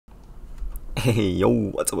Hey yo,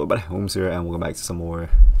 what's up everybody? Holmes here and welcome back to some more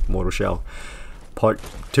Mortal Shell Part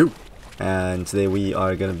 2. And today we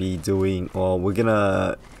are gonna be doing, well, we're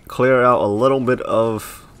gonna clear out a little bit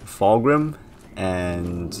of Fallgrim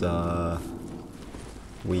and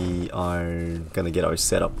we are gonna get our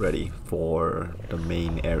setup ready for the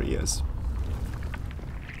main areas.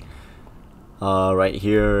 Right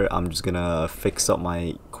here I'm just gonna fix up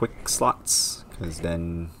my quick slots, because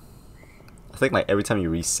then I think like every time you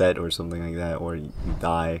reset or something like that, or you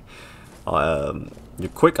die, your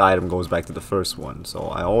quick item goes back to the first one. So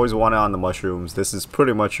I always want it on the mushrooms. This is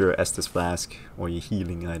pretty much your Estus flask or your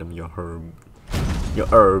healing item, your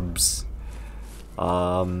herbs.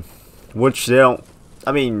 Which they don't.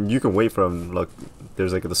 I mean, you can wait for them. Look,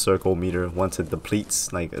 there's like the circle meter. Once it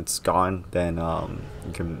depletes, like it's gone, then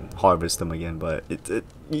you can harvest them again. But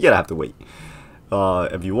you gotta have to wait.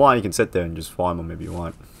 If you want, you can sit there and just farm them if you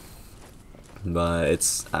want. But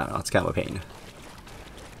it's, I don't know, it's kind of a pain.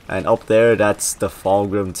 And up there, that's the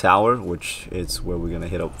Fallgrim Tower, which is where we're gonna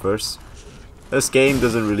hit up first. This game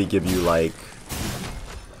doesn't really give you like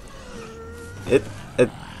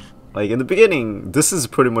like in the beginning. This is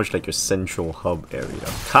pretty much like your central hub area,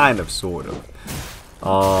 kind of, sort of.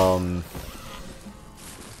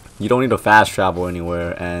 You don't need to fast travel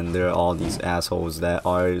anywhere, and there are all these assholes that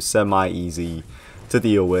are semi-easy to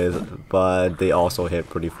deal with, but they also hit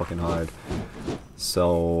pretty fucking hard.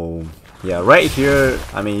 So yeah, right here,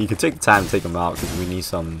 I mean, you can take the time to take them out because we need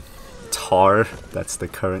some tar. That's the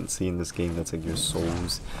currency in this game. That's like your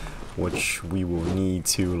souls, which we will need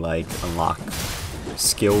to like unlock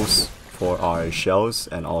skills for our shells,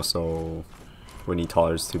 and also we need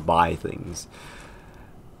tars to buy things.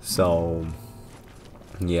 So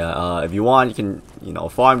yeah, if you want, you can, you know,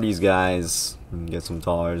 farm these guys and get some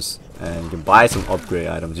tars, and you can buy some upgrade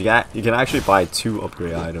items. You can actually buy 2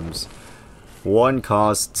 upgrade items. One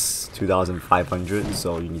costs 2,500,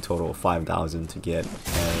 so you need a total of 5,000 to get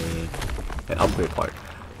an upgrade part.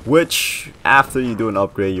 Which, after you do an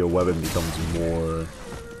upgrade, your weapon becomes more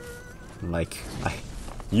like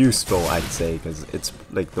useful, I'd say, because it's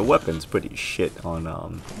like the weapon's pretty shit on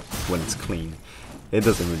when it's clean. It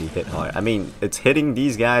doesn't really hit hard. I mean, it's hitting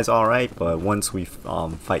these guys alright, but once we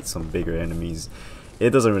fight some bigger enemies,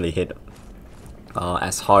 it doesn't really hit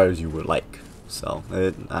as hard as you would like. So,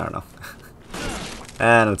 I don't know.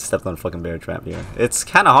 And I stepped on a fucking bear trap here. It's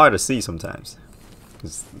kind of hard to see sometimes,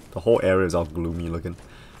 because the whole area is all gloomy looking.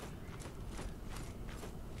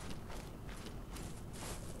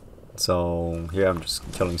 So, here I'm just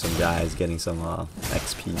killing some guys, getting some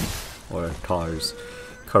XP or tars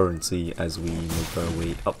currency as we make our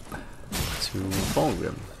way up to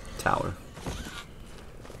Fallgrim Tower.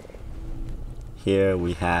 Here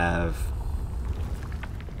we have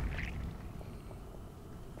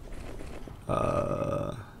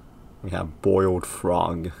boiled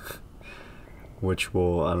frog, which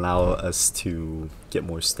will allow us to get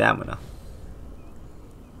more stamina.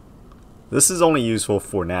 This is only useful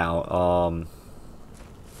for now.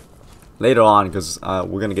 Later on, because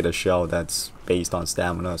we're gonna get a shell that's based on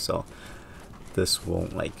stamina, so this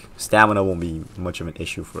won't, like, stamina won't be much of an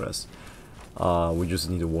issue for us. We just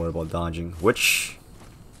need to worry about dodging, which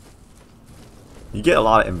you get a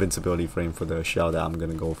lot of invincibility frame for the shell that I'm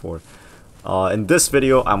gonna go for. In this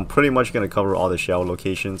video, I'm pretty much gonna cover all the shell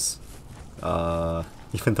locations,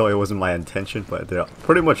 even though it wasn't my intention, but they're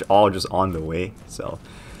pretty much all just on the way, so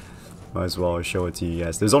might as well show it to you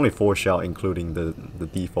guys. There's only 4 shell, including the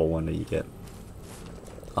default one that you get.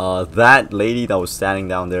 That lady that was standing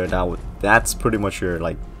down there, that's pretty much your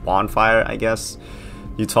like bonfire, I guess.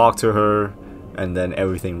 You talk to her, and then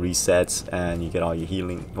everything resets, and you get all your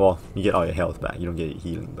healing. Well, you get all your health back. You don't get your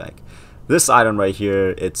healing back. This item right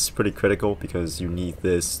here, it's pretty critical because you need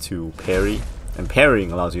this to parry, and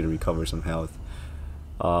parrying allows you to recover some health.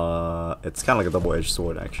 It's kind of like a double-edged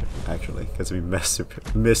sword, actually, because if you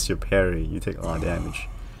miss your parry, you take a lot of damage.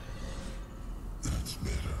 That's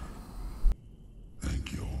better.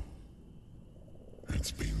 Thank you.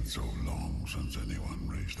 It's been so long since anyone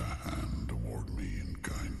raised a hand toward me in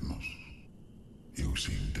kindness. You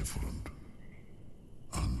seem different,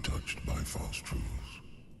 untouched by false truths.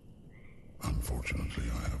 Unfortunately,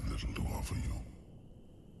 I have little to offer you,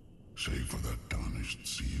 save for that tarnished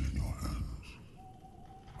seal in your hands.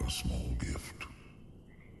 A small gift,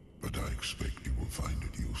 but I expect you will find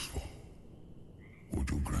it useful. Would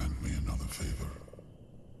you grant me another favor?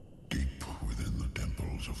 Deep within the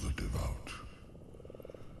temples of the devout,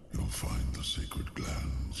 you'll find the sacred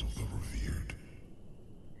glands of the revered.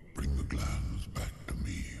 Bring the glands back to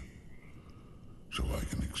me, so I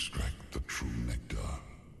can extract the true nectar,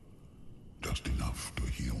 just enough to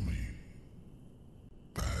heal me.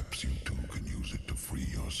 Perhaps you too can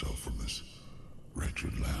yourself from this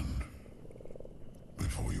wretched land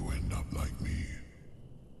before you end up like me.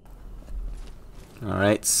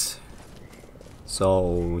 Alright.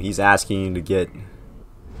 So he's asking you to get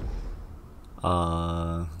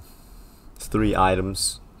 3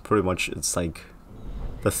 items. Pretty much it's like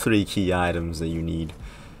the 3 key items that you need.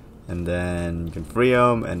 And then you can free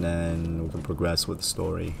them, and then we can progress with the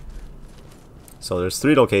story. So there's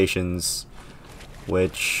 3 locations,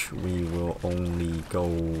 which we will only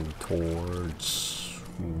go towards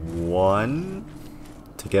 1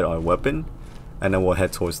 to get our weapon, and then we'll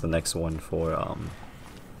head towards the next one for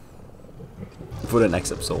the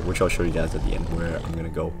next episode, which I'll show you guys at the end where I'm gonna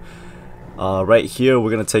go. Right here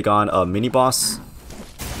we're gonna take on a mini boss.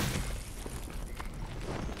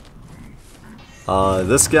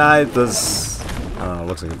 This guy does, I don't know,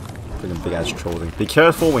 looks like a big ass troll thing. Be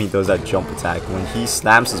careful when he does that jump attack. When he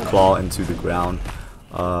slams his claw into the ground,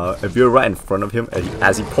 if you're right in front of him,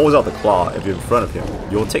 as he pulls out the claw, if you're in front of him,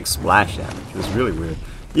 you'll take splash damage. It's really weird.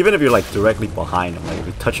 Even if you're like directly behind him, like if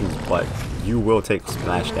you're touching his butt, you will take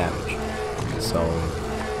splash damage. So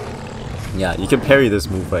yeah, you can parry this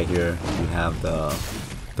move right here if you have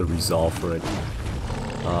the resolve for it.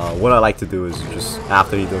 What I like to do is just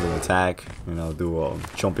after he does an attack, you know, do a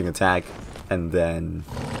jumping attack and then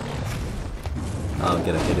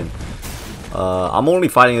get a hit in. I'm only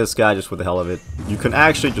fighting this guy just for the hell of it. You can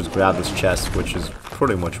actually just grab this chest, which is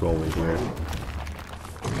pretty much over here.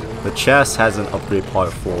 The chest has an upgrade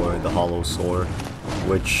part for the hollow sword,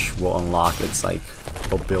 which will unlock its like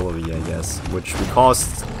ability, I guess, which it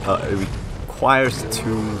requires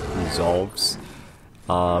 2 resolves.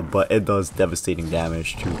 But it does devastating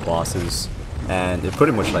damage to bosses, and it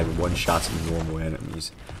pretty much like one-shots normal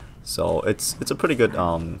enemies. So it's a pretty good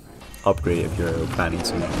upgrade if you're planning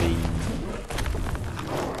to main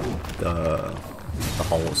the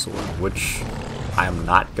hollow sword, which I'm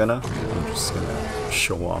not gonna. I'm just gonna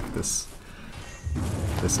show off this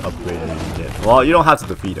upgrade that you can get. Well, you don't have to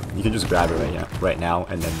defeat him. You can just grab it right now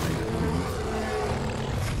and then like leave.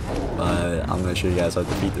 But I'm gonna show you guys how to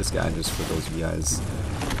defeat this guy, just for those of you guys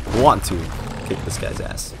who want to kick this guy's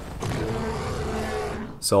ass.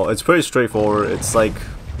 So it's pretty straightforward. It's like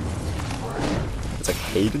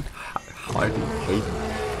Hadern? Hadern?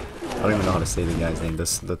 I don't even know how to say the guy's name. The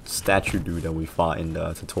statue dude that we fought in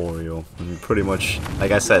the tutorial. And pretty much,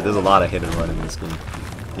 like I said, there's a lot of hit and run in this game.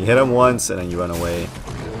 You hit him once and then you run away.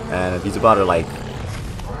 And if he's about to like,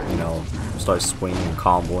 you know, start swinging and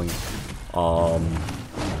comboing,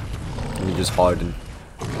 and you just harden.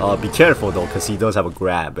 Be careful though, because he does have a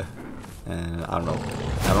grab. And I don't know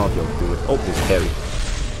if he'll do it. Oh, there's parry.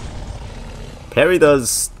 Parry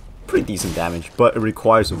does pretty decent damage, but it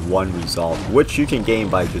requires 1 resolve, which you can gain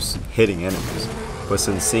by just hitting enemies. But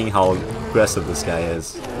since seeing how aggressive this guy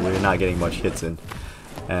is, we're not getting much hits in,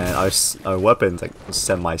 and our weapon's like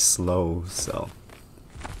semi-slow, so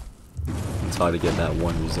it's hard to get that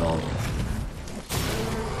 1 resolve.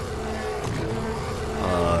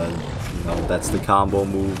 You know, that's the combo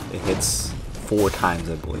move. It hits 4 times,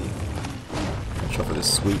 I believe. Watch out for the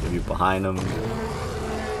sweep if you're behind him.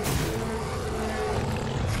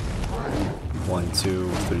 1, 2,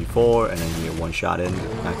 3, 4, and then you get 1 shot in,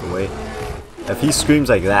 back away. If he screams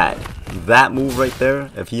like that move right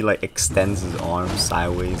there, if he like extends his arms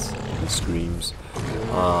sideways and he screams,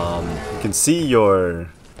 you can see your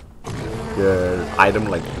item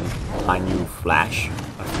like behind you flash.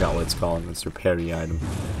 I forgot what it's called. It's your parry item.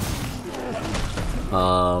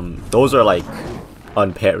 Those are like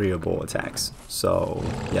unparryable attacks. So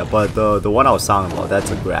yeah, but the one I was talking about,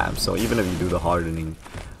 that's a grab. So even if you do the hardening,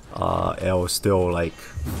 it'll still like,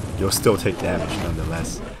 you'll still take damage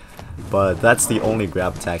nonetheless. But that's the only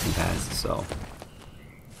grab attack he has. So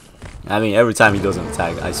I mean, every time he does an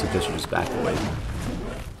attack, I suggest you just back away,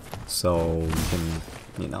 so you can,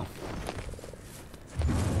 you know,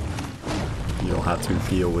 you don't have to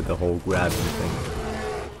deal with the whole grabbing thing,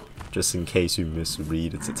 just in case you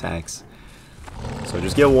misread its attacks. So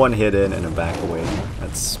just get 1 hit in and then back away.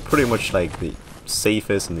 That's pretty much like the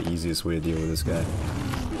safest and the easiest way to deal with this guy.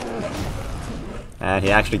 And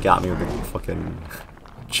he actually got me with the fucking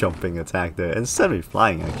jumping attack there, instead of me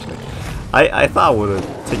flying actually. I thought I would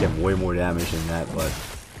have taken way more damage than that, but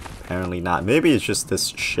apparently not. Maybe it's just this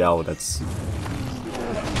shell that's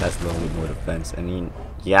a little bit more defense, and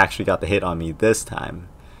he actually got the hit on me this time.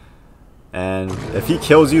 And if he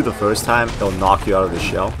kills you the first time, he'll knock you out of the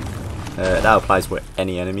shell. That applies for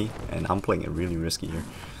any enemy, and I'm playing it really risky here.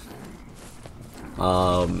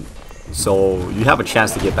 So you have a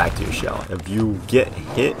chance to get back to your shell. If you get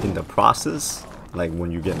hit in the process, like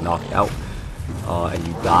when you get knocked out and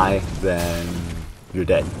you die, then you're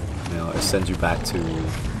dead. you know, it sends you back to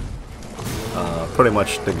pretty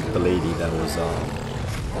much the lady that was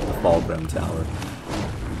the Fallgrim Tower.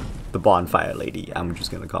 The bonfire lady, I'm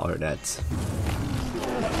just gonna call her that.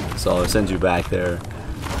 So it sends you back there.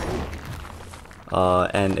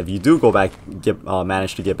 And if you do go back,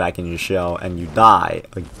 manage to get back in your shell and you die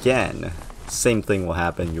again, same thing will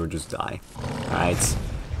happen, you'll just die. Alright,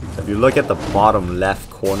 if you look at the bottom left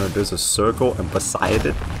corner, there's a circle, and beside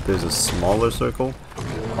it, there's a smaller circle.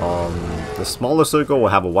 The smaller circle will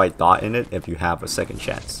have a white dot in it if you have a second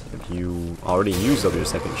chance. If you already used up your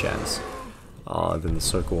second chance, then the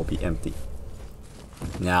circle will be empty.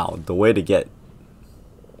 Now, the way to get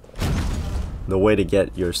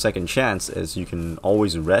your second chance is you can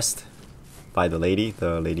always rest by the lady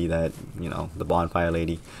that, you know, the bonfire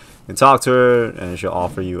lady. You can talk to her and she'll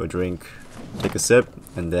offer you a drink, take a sip,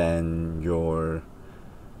 and then your,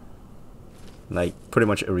 like, pretty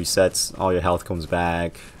much it resets, all your health comes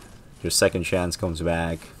back, your second chance comes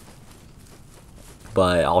back,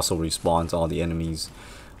 but it also respawns all the enemies,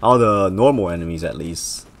 all the normal enemies at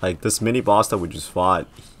least. Like this mini boss that we just fought,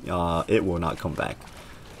 it will not come back.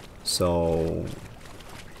 So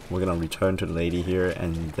we're gonna return to the lady here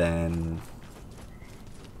and then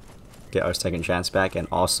get our second chance back, and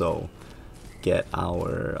also get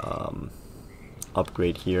our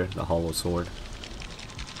upgrade here, the hollow sword.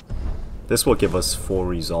 This will give us 4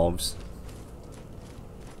 resolves.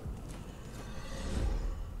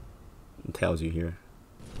 It tells you here.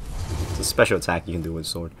 It's a special attack you can do with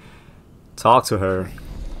sword. Talk to her.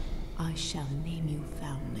 I shall name you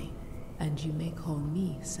Fallgrim, and you may call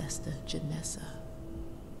me Sister Janessa.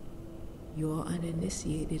 You're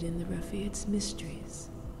uninitiated in the Rafiad's mysteries,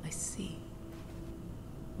 I see.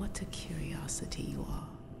 What a curiosity you are,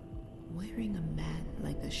 wearing a man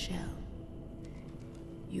like a shell.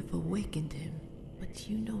 You've awakened him, but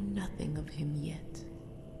you know nothing of him yet.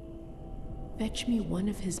 Fetch me one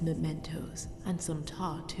of his mementos, and some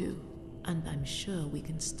tar too, and I'm sure we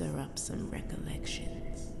can stir up some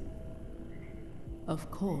recollections. Of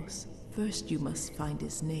course, first you must find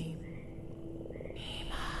his name.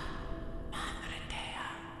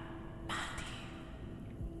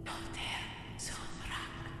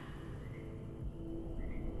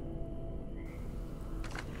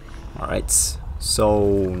 Alright,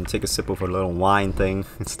 so take a sip of a little wine thing.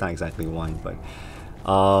 It's not exactly wine, but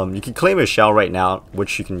you can claim a shell right now,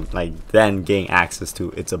 which you can like then gain access to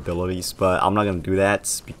its abilities, but I'm not gonna do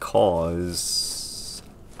that because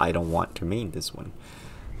I don't want to main this one.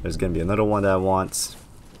 There's gonna be another one that I want,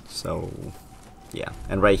 so yeah.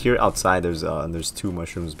 And right here outside there's 2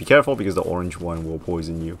 mushrooms. Be careful because the orange one will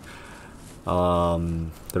poison you. The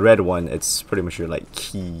red one, it's pretty much your like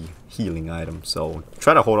key healing item, so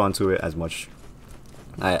try to hold on to it as much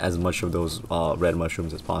of those red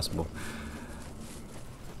mushrooms as possible.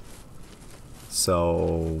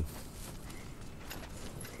 So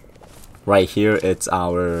right here it's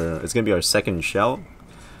gonna be our second shell,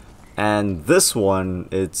 and this one,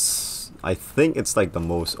 I think it's like the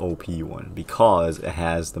most OP one because it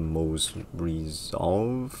has the most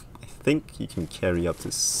resolve. I think you can carry up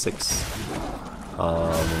to 6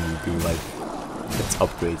 when you do like its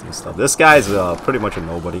upgrades and stuff. This guy's pretty much a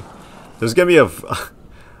nobody. There's gonna be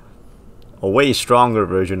a way stronger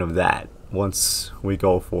version of that once we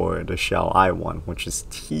go for the shell I want, which is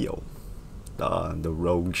Tiel, the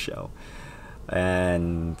Rouge shell.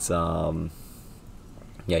 And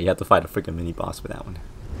yeah, you have to fight a freaking mini boss for that one.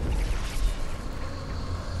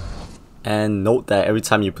 And note that every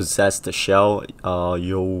time you possess the shell,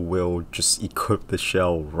 you will just equip the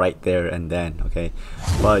shell right there and then, okay?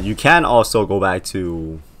 But you can also go back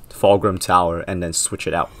to Fallgrim Tower and then switch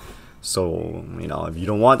it out. So, you know, if you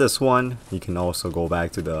don't want this one, you can also go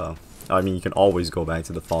back to you can always go back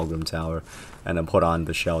to the Fallgrim Tower and then put on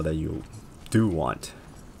the shell that you do want.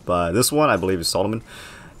 But this one, I believe, is Solomon.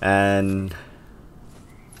 And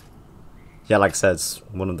yeah, like I said, it's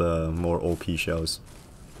one of the more OP shells.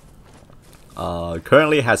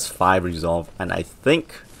 Currently has 5 resolve, and I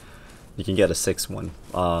think you can get a 6th one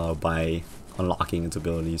by unlocking its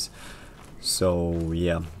abilities. So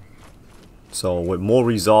yeah, so with more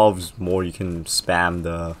resolves, more you can spam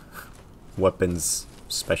the weapons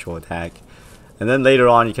special attack, and then later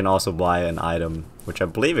on you can also buy an item which I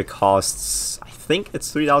believe it costs, I think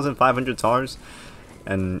it's 3,500 tars,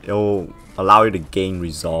 and it'll allow you to gain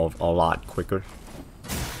resolve a lot quicker.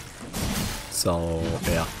 So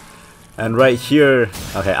yeah. And right here,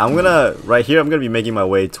 okay, I'm gonna be making my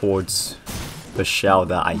way towards the shell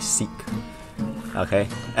that I seek. Okay,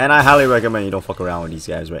 and I highly recommend you don't fuck around with these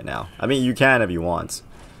guys right now. I mean, you can if you want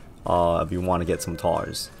to get some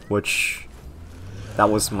tars, which that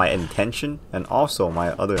was my intention, and also my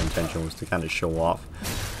other intention was to kind of show off,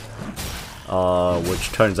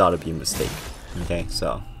 which turns out to be a mistake. Okay,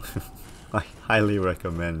 so I highly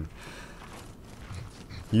recommend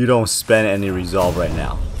you don't spend any resolve right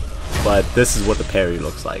now. But this is what the parry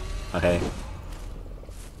looks like, okay?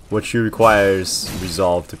 Which requires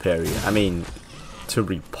resolve to parry. I mean, to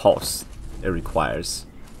repulse, it requires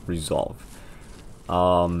resolve.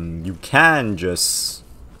 You can just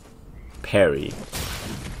parry,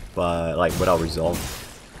 but like without resolve,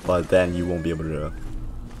 but then you won't be able to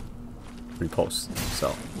repulse.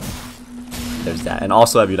 So there's that. And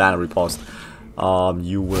also, if you land a repulse,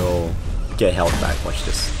 you will get health back. Watch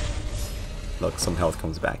this. Look, some health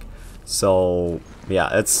comes back. So yeah,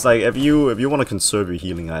 it's like if you want to conserve your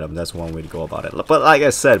healing item, that's one way to go about it. But like I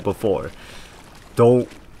said before, don't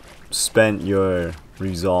spend your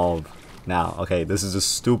resolve now. Okay, this is a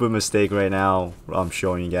stupid mistake right now I'm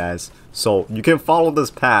showing you guys. So you can follow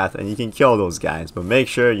this path and you can kill those guys, but make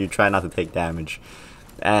sure you try not to take damage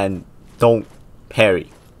and don't parry.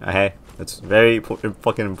 Okay, that's very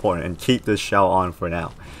fucking important, and keep this shell on for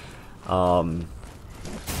now.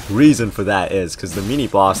 Reason for that is because the mini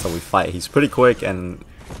boss that we fight, he's pretty quick, and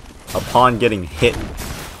upon getting hit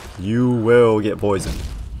you will get poisoned,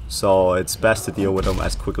 so it's best to deal with him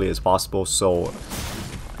as quickly as possible. So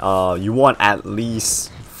you want at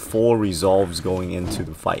least 4 resolves going into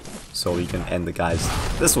the fight so you can end the guys.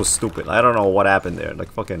 This was stupid. I don't know what happened there.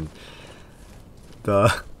 Like fucking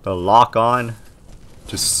the lock on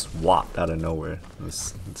just swapped out of nowhere.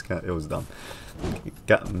 It was dumb.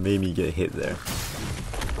 Made me get hit there.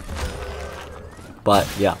 But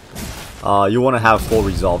yeah, you want to have 4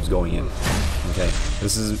 resolves going in. Okay,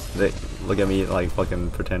 this is look at me like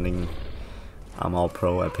fucking pretending I'm all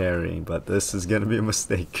pro at parrying, but this is gonna be a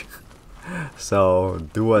mistake. So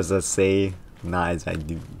do as I say, not as I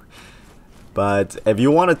do. But if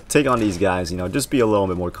you want to take on these guys, you know, just be a little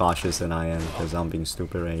bit more cautious than I am, because I'm being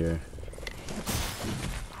stupid right here.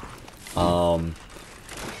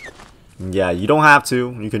 Yeah, you don't have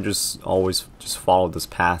to. You can just always just follow this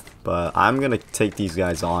path. But I'm gonna take these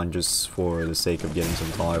guys on just for the sake of getting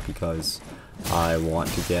some tar, because I want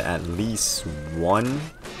to get at least 1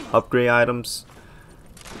 upgrade items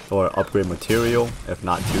or upgrade material, if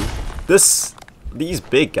not 2. These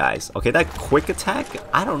big guys. Okay, that quick attack,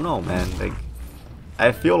 I don't know, man. Like,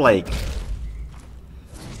 I feel like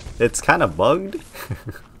it's kind of bugged.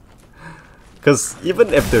 Because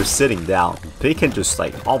even if they're sitting down, they can just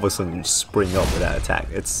like all of a sudden spring up with that attack.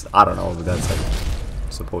 I don't know if that's like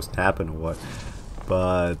supposed to happen or what,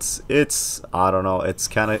 but I don't know,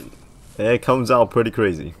 it comes out pretty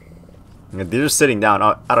crazy. They're just sitting down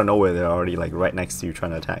out of nowhere. They're already like right next to you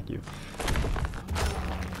trying to attack you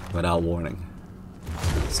without warning.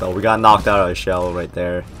 So we got knocked out of a shell right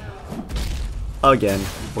there again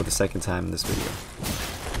for the 2nd time in this video.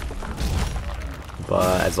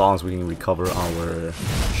 But as long as we can recover our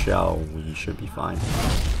shell, we should be fine.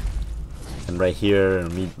 And right here,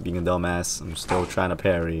 me being a dumbass, I'm still trying to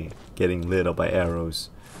parry, getting lit up by arrows.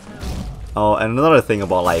 Oh, and another thing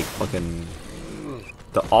about like fucking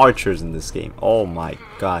the archers in this game. Oh my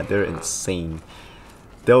god, they're insane.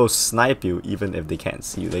 They'll snipe you even if they can't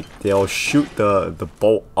see you. Like, they'll shoot the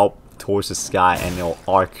bolt up towards the sky and they'll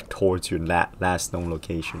arc towards your last known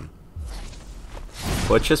location.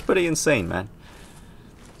 Which is pretty insane, man.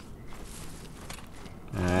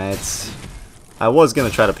 Alright, I was gonna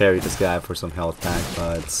try to parry this guy for some health back,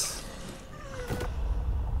 but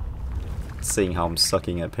seeing how I'm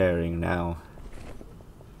sucking at parrying now,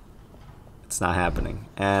 it's not happening.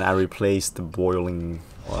 And I replaced the boiled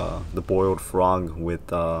frog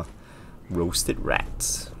with roasted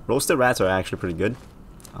rats. Roasted rats are actually pretty good.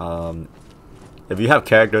 If you have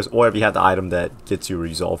characters, or if you have the item that gets your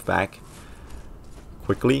resolve back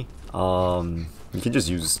quickly, you can just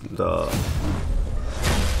use the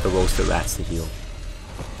roasted rats to heal.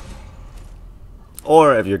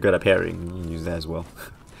 Or if you're good at parrying, you can use that as well.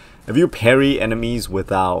 If you parry enemies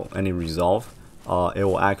without any resolve, it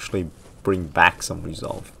will actually bring back some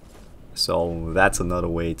resolve. So that's another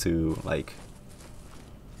way to like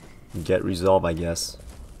get resolve, I guess.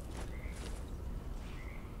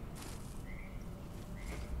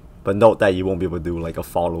 But note that you won't be able to do like a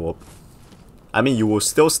follow-up. I mean, you will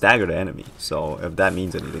still stagger the enemy, so if that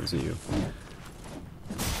means anything to you,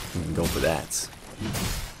 you can go for that.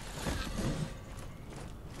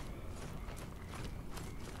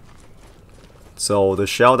 So the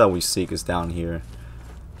shell that we seek is down here.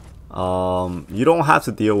 You don't have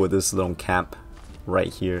to deal with this little camp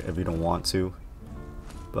right here if you don't want to,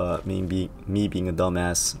 but me being a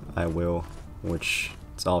dumbass, I will, which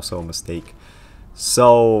is also a mistake.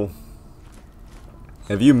 So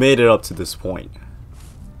if you made it up to this point,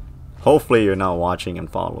 hopefully you're not watching and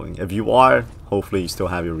following. If you are, hopefully you still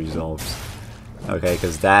have your resolves. Okay,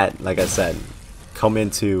 because that, like I said, come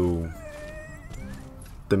into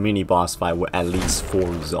the mini boss fight with at least 4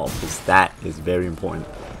 resolves, because that is very important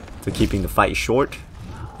to keeping the fight short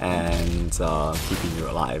and keeping you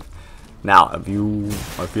alive. Now, if you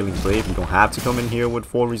are feeling brave, you don't have to come in here with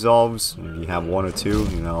 4 resolves. If you have 1 or 2,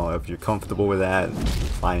 you know, if you're comfortable with that,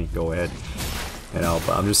 fine, go ahead. You know,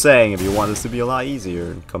 but I'm just saying, if you want this to be a lot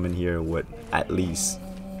easier, come in here with at least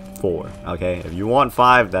 4. Okay, if you want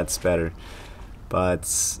 5, that's better,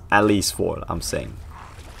 but at least 4. I'm saying.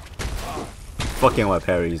 Fucking my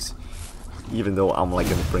parries, even though I'm like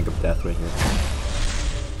on the brink of death right here.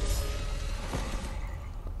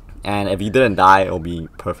 And if you didn't die, it'll be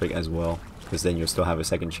perfect as well, because then you'll still have a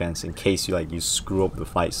second chance in case you screw up the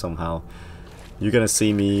fight somehow. You're gonna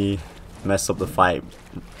see me mess up the fight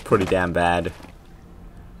pretty damn bad.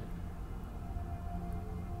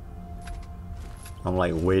 I'm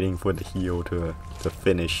like waiting for the heal to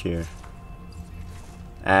finish here.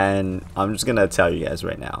 And I'm just gonna tell you guys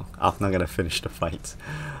right now, I'm not gonna finish the fight.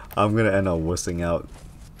 I'm gonna end up wussing out.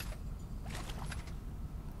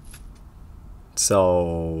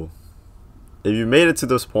 So if you made it to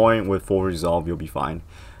this point with 4 resolve, you'll be fine.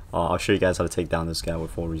 I'll show you guys how to take down this guy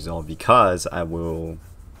with 4 resolve, because I will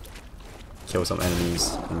kill some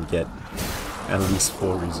enemies and get at least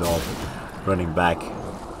 4 resolve running back,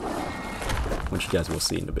 which you guys will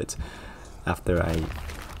see in a bit after I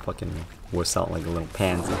fucking wuss out like a little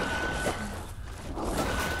pansy.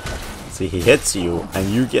 See, he hits you and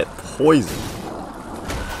you get poisoned.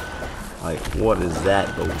 Like, what is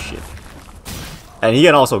that bullshit? And he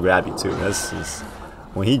can also grab you too. This is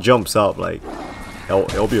when he jumps up, like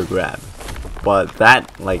it'll be a grab. But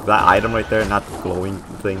that item right there, not the glowing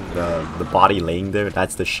thing, the body laying there,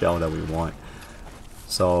 that's the shell that we want.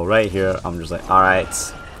 So right here, I'm just like, alright,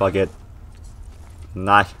 fuck it.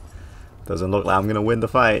 Doesn't look like I'm gonna win the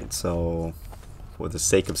fight, so for the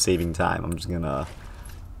sake of saving time, I'm just gonna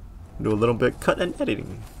do a little bit cut and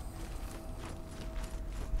editing.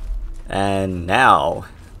 And now,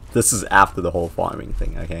 this is after the whole farming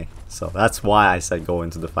thing, okay? So that's why I said go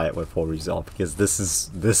into the fight with 4 resolve, because this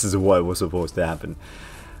is what was supposed to happen.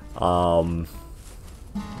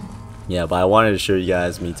 Yeah, but I wanted to show you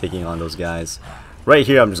guys me taking on those guys. Right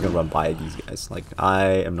here, I'm just gonna run by these guys. Like, I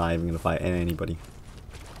am not even gonna fight anybody.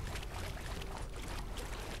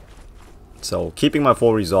 So keeping my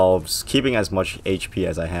 4 resolves, keeping as much HP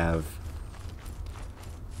as I have.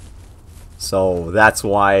 So that's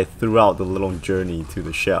why throughout the little journey to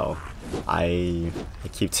the shell, I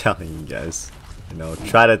keep telling you guys, you know,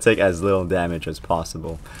 try to take as little damage as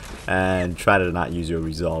possible, and try to not use your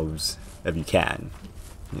resolves if you can.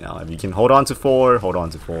 You know, if you can hold on to 4, hold on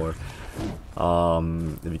to 4.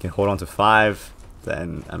 If you can hold on to 5,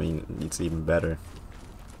 then I mean it's even better.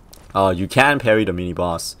 You can parry the mini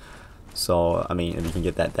boss. So, I mean, if you can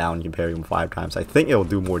get that down, you can parry him 5 times. I think it'll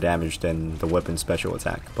do more damage than the weapon special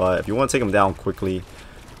attack. But if you want to take him down quickly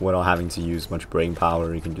without having to use much brain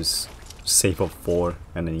power, you can just save up 4,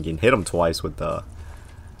 and then you can hit him twice with the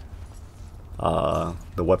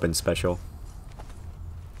weapon special.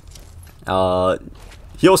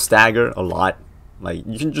 He'll stagger a lot. Like,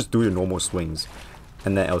 you can just do your normal swings,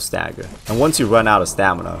 and then it'll stagger. And once you run out of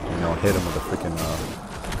stamina, you know, hit him with a freaking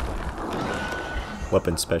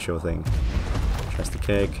weapon special thing. Tries to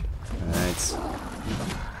kick. Alright.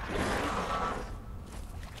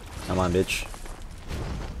 Come on, bitch.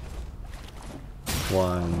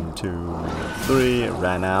 1, 2, 3.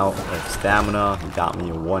 Ran out of stamina. Got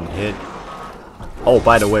me a 1 hit. Oh,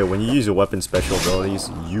 by the way, when you use your weapon special abilities,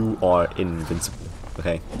 you are invincible.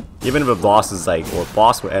 Okay? Even if a boss is like, or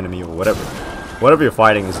boss or enemy or whatever you're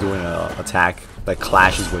fighting is doing an attack that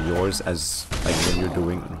clashes with yours, as like when you're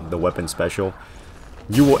doing the weapon special,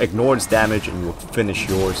 you will ignore its damage and you will finish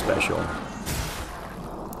your special.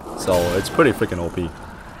 So it's pretty freaking OP.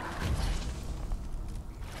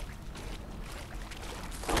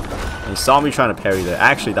 And you saw me trying to parry there.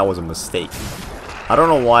 Actually, that was a mistake. I don't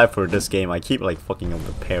know why for this game I keep like fucking up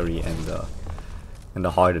the parry and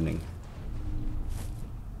the hardening.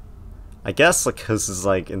 I guess like because it's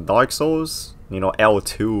like in Dark Souls, you know,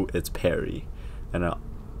 L2 it's parry, and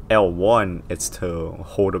L1 it's to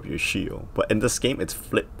hold up your shield, but in this game it's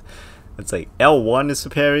flipped. It's like L1 is to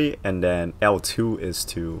parry and then L2 is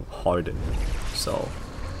to harden. So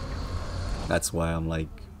that's why I'm like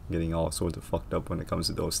getting all sorts of fucked up when it comes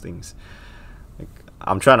to those things. Like,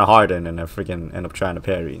 I'm trying to harden and I freaking end up trying to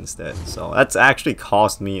parry instead. So that's actually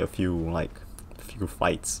cost me a few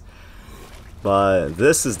fights. But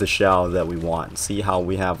this is the shell that we want. See how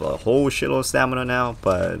we have a whole shitload of stamina now,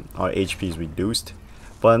 but our HP is reduced,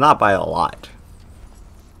 but not by a lot.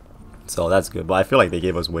 So that's good. But I feel like they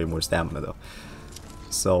gave us way more stamina though.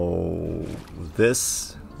 So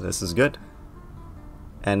this is good.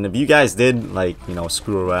 And if you guys did, like, you know,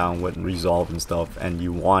 screw around with resolve and stuff, and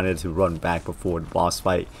you wanted to run back before the boss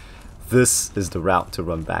fight, this is the route to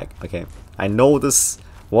run back. Okay, I know this.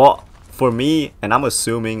 Well, for me, and I'm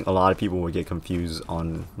assuming a lot of people will get confused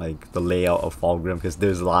on like the layout of Fallgrim, because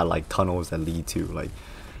there's a lot of like tunnels that lead to like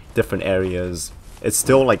different areas. It's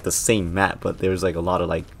still like the same map, but there's like a lot of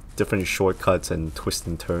like different shortcuts and twists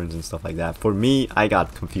and turns and stuff like that. For me, I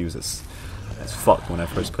got confused as fuck when I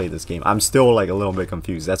first played this game. I'm still like a little bit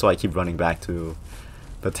confused. That's why I keep running back to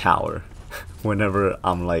the tower. Whenever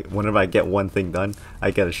I get one thing done,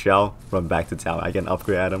 I get a shell, run back to tower. I get an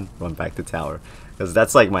upgrade item, run back to tower. Because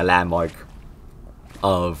that's like my landmark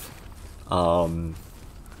of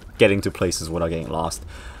getting to places without getting lost.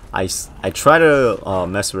 I try to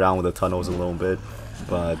mess around with the tunnels a little bit,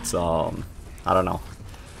 but I don't know.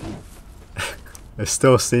 It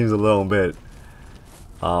still seems a little bit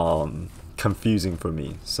confusing for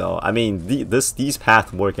me. So I mean, these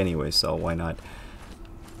paths work anyway, so why not?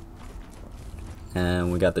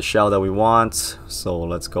 And we got the shell that we want, so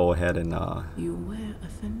let's go ahead and You wear a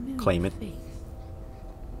familiar claim it. face.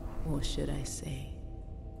 Or should I say,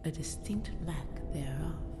 a distinct lack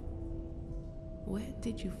thereof. Where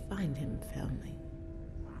did you find him, family?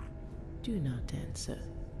 Do not answer.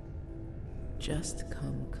 Just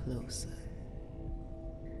come closer.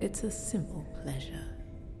 It's a simple pleasure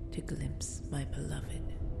to glimpse my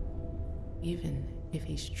beloved. Even if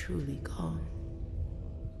he's truly gone,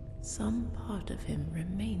 some part of him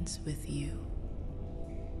remains with you.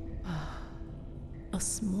 A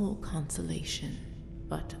small consolation,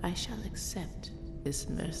 but I shall accept this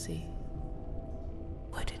mercy.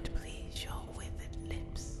 Would it please your withered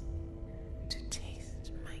lips to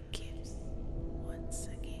taste my gifts once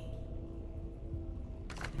again?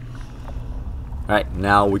 Alright,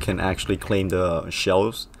 now we can actually claim the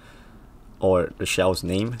shells, or the shell's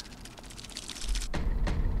name.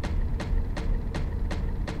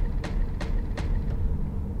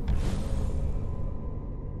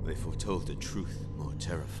 They foretold a truth more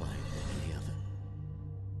terrifying than any other.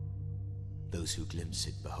 Those who glimpse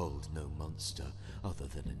it behold no monster other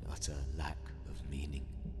than an utter lack of meaning.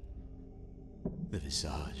 The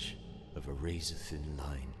visage of a razor-thin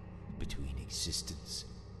line between existence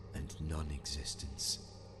and non-existence,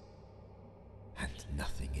 and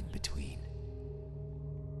nothing in between.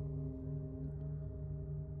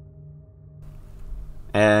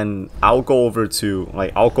 And I'll go over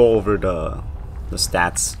the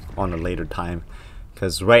stats on a later time,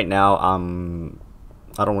 because right now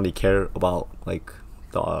I don't really care about like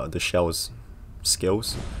the shell's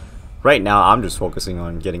skills. Right now I'm just focusing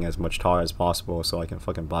on getting as much tar as possible so I can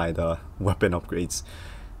fucking buy the weapon upgrades.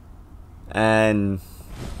 And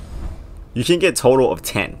you can get total of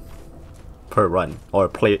 10 per run, or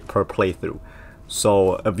per playthrough.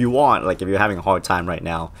 So if you want, like if you're having a hard time right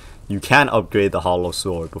now, you can upgrade the hollow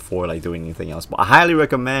sword before like doing anything else. But I highly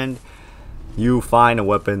recommend you find a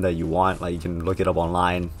weapon that you want. Like you can look it up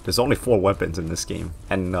online. There's only 4 weapons in this game,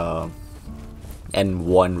 and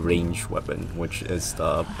one range weapon, which is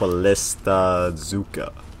the ballista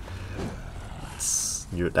zuka.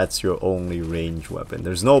 That's your only range weapon.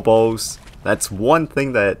 There's no bows. That's one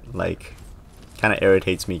thing that like kind of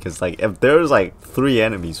irritates me, because like if there's like 3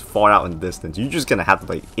 enemies far out in the distance, you're just gonna have to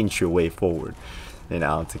like inch your way forward, you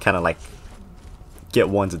know, to kind of like get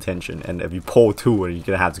one's attention. And if you pull 2, you're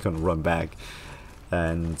gonna have to kind of run back,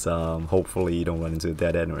 and hopefully you don't run into a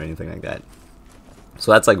dead end or anything like that.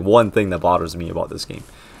 So that's like one thing that bothers me about this game.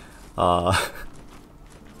 Yeah,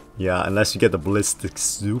 unless you get the ballistic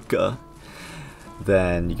zuka,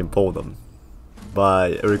 then you can pull them,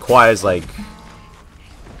 but it requires like,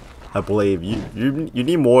 I believe you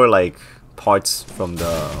need more like parts from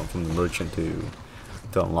the merchant to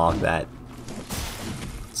unlock that.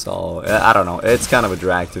 So I don't know, it's kind of a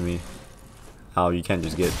drag to me how you can't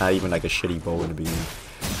just get not even like a shitty bow in the beginning.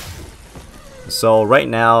 So right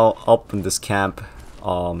now up in this camp,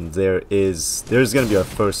 there's gonna be our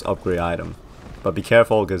first upgrade item, but be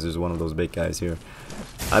careful because there's one of those big guys here.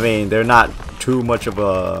 I mean, they're not too much of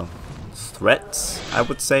a threat, I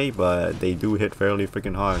would say, but they do hit fairly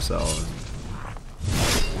freaking hard. So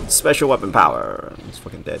special weapon power, he's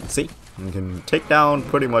fucking dead. See, you can take down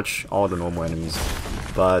pretty much all the normal enemies,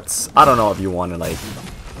 but I don't know if you want to like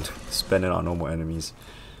spend it on normal enemies.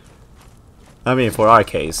 I mean, for our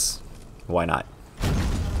case, why not?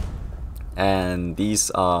 And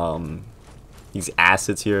these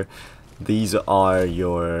acids here, these are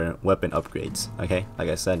your weapon upgrades. Okay, like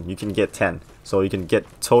I said, you can get 10, so you can get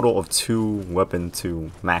total of 2 weapon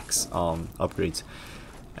to max upgrades,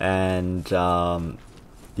 and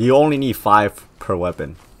you only need 5 per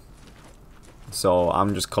weapon. So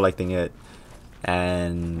I'm just collecting it,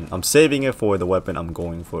 and I'm saving it for the weapon I'm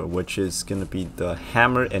going for, which is gonna be the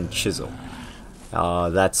hammer and chisel.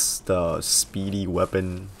 That's the speedy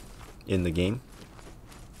weapon in the game,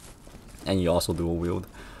 and you also dual wield.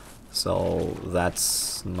 So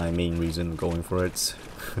that's my main reason going for it.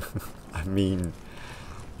 I mean,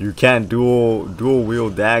 you can't dual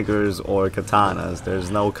wield daggers or katanas. There's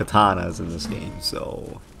no katanas in this game,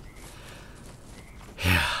 so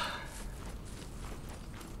yeah.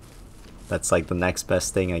 That's like the next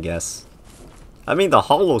best thing, I guess. I mean, the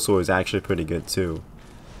hollow sword is actually pretty good too.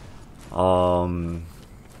 I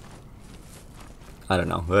don't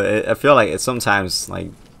know. I feel like it's sometimes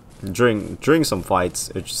like during some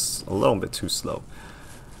fights it's just a little bit too slow.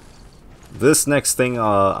 This next thing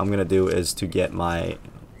I'm gonna do is to get my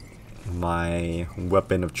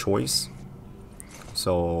weapon of choice.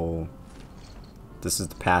 So this is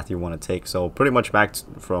the path you want to take. So pretty much back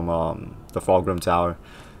from the Fallgrim tower,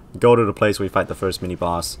 go to the place where you fight the first mini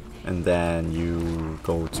boss, and then you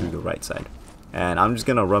go to the right side. And I'm just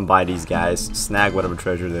gonna run by these guys, snag whatever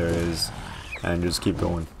treasure there is, and just keep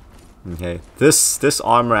going. Okay, this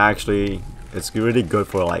armor actually, it's really good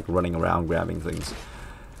for like running around grabbing things.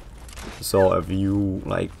 So if you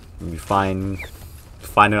like, if you find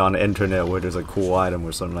it on the internet where there's a cool item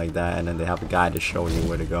or something like that, and then they have a guide to show you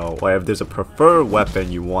where to go, or if there's a preferred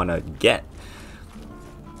weapon you want to get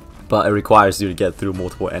but it requires you to get through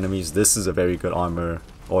multiple enemies, this is a very good armor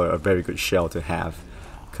or a very good shell to have,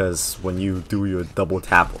 because when you do your double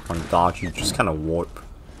tap on dodge, you just kind of warp.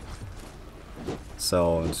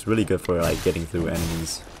 So it's really good for like getting through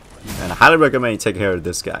enemies, and I highly recommend you take care of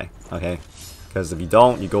this guy, okay? Because if you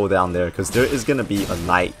don't, you go down there, because there is gonna be a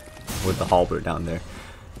knight with the halberd down there,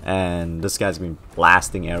 and this guy's gonna be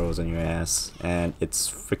blasting arrows on your ass, and it's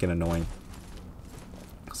freaking annoying.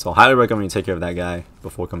 So highly recommend you take care of that guy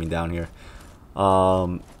before coming down here.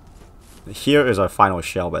 Here is our final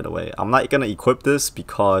shell, by the way. I'm not gonna equip this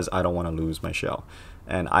because I don't want to lose my shell,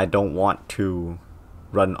 and I don't want to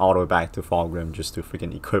run all the way back to Fallgrim just to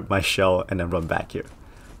freaking equip my shell and then run back here.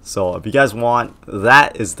 So if you guys want,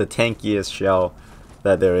 that is the tankiest shell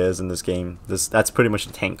that there is in this game. That's pretty much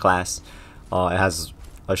the tank class. It has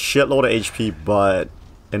a shitload of HP, but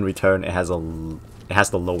in return it has the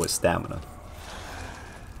lowest stamina.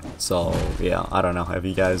 So yeah, I don't know, if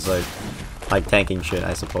you guys like tanking shit,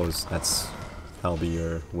 I suppose that'll be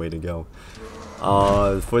your way to go.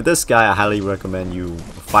 For this guy, I highly recommend you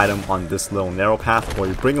fight him on this little narrow path, or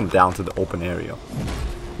you bring him down to the open area.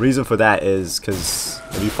 Reason for that is because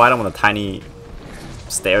if you fight him on a tiny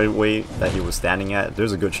stairway that he was standing at,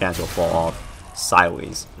 there's a good chance he'll fall off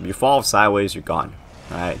sideways. If you fall off sideways, you're gone.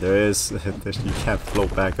 Alright, you can't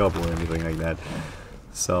float back up or anything like that.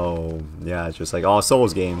 So yeah, it's just like all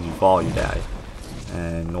Souls games, you fall, you die.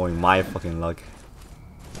 And knowing my fucking luck,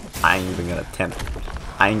 I ain't gonna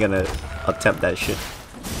attempt that shit.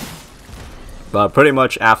 But pretty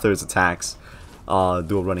much after his attacks, do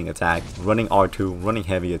a running attack, running R2, running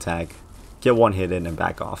heavy attack, get one hit in and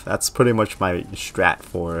back off. That's pretty much my strat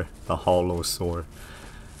for the hollow sword.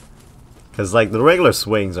 Cause like the regular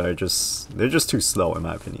swings they're just too slow in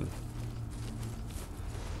my opinion.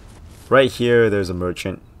 Right here there's a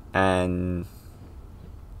merchant, and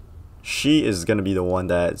she is gonna be the one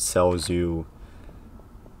that sells you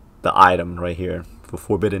the item right here for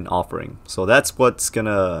Forbidden Offering. So that's what's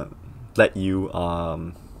gonna let you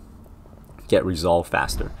get resolve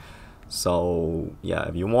faster. So yeah,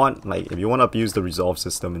 if you want to abuse the resolve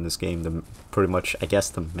system in this game, pretty much I guess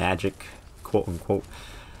the magic, quote unquote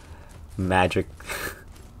magic,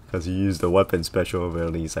 because you use the weapon special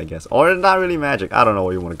abilities, I guess, or not really magic, I don't know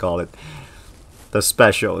what you want to call it, the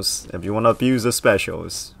specials. If you want to abuse the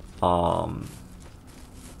specials,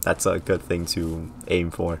 that's a good thing to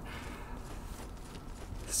aim for.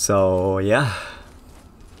 So yeah,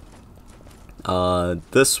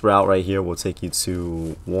 this route right here will take you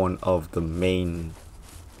to one of the main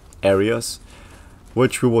areas,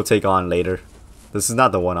 which we will take on later. This is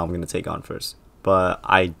not the one I'm going to take on first, but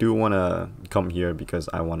I do want to come here because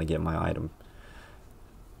I want to get my item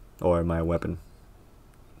or my weapon.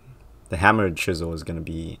 The hammer and chisel is going to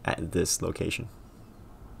be at this location.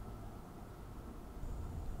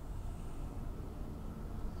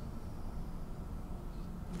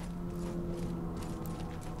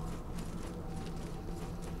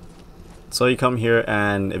 So you come here,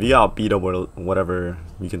 and if you got beat up or whatever,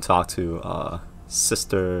 you can talk to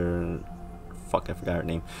sister, fuck, I forgot her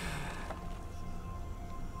name.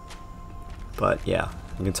 But yeah,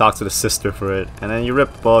 you can talk to the sister for it, and then you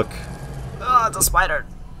rip the book. Ah, it's a spider.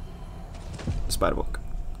 Spider book.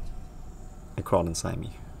 It crawled inside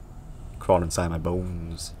me. It crawled inside my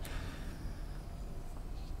bones.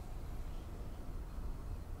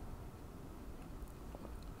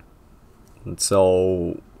 And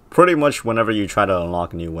so pretty much whenever you try to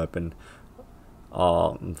unlock a new weapon,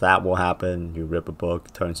 that will happen. You rip a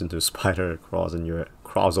book, turns into a spider, crawls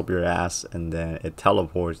up your ass, and then it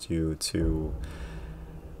teleports you to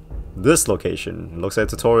this location. It looks like a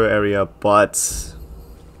tutorial area, but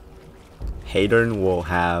Hadern will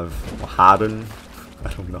have Hadern.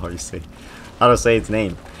 I don't know how to say its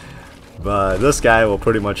name. But this guy will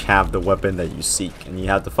pretty much have the weapon that you seek, and you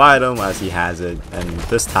have to fight him as he has it. And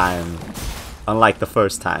this time, unlike the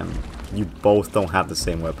first time, you both don't have the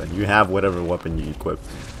same weapon. You have whatever weapon you equip.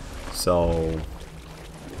 So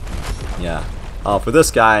yeah, for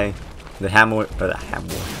this guy, the hammer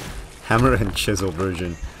and chisel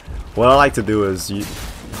version, what I like to do is you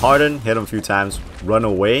harden, hit him a few times, run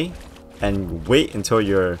away, and wait until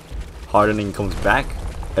your hardening comes back.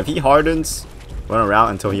 If he hardens, run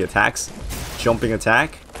around until he attacks. Jumping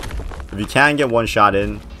attack. If you can, get one shot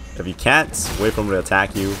in. If you can't, wait for him to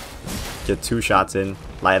attack you. Get 2 shots in.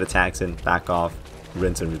 Light attacks in. Back off.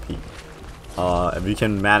 Rinse and repeat. If you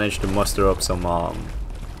can manage to muster up some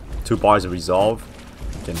 2 bars of resolve,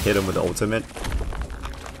 you can hit him with the ultimate.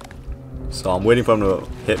 So I'm waiting for him to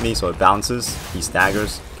hit me so it bounces. He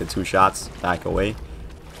staggers. Get 2 shots. Back away.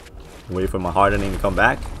 Wait for my hardening to come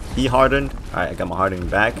back. He hardened. Alright, I got my hardening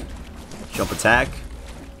back. Jump attack.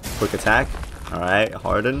 Quick attack. Alright,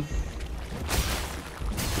 harden.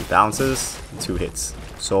 He bounces. 2 hits.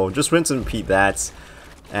 So just rinse and repeat that,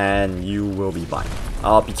 and you will be fine.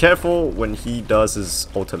 Be careful when he does his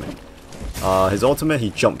ultimate. His ultimate,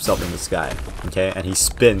 he jumps up in the sky. Okay, and he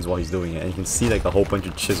spins while he's doing it. And you can see like a whole bunch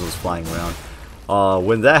of chisels flying around.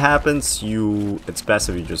 When that happens, it's best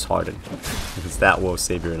if you just harden, because that will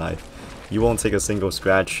save your life. You won't take a single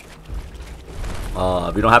scratch.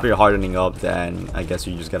 If you don't have your hardening up, then I guess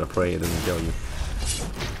you just gotta pray it doesn't kill you.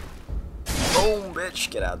 Boom,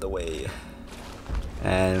 bitch, get out of the way.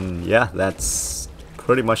 And yeah, that's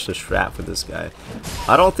pretty much the strat for this guy.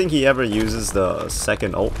 I don't think he ever uses the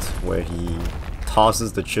second ult, where he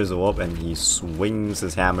tosses the chisel up and he swings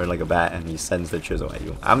his hammer like a bat and he sends the chisel at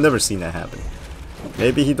you. I've never seen that happen.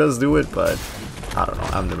 Maybe he does do it, but I don't know,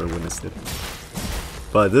 I've never witnessed it.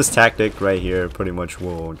 But this tactic right here pretty much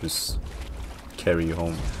will just carry you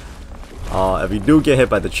home. If you do get hit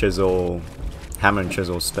by the chisel, hammer and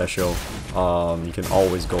chisel special, you can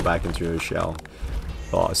always go back into your shell.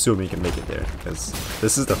 Assuming you can make it there, because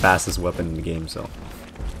this is the fastest weapon in the game, so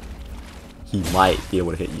he might be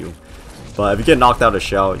able to hit you. But if you get knocked out of the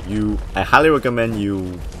shell, I highly recommend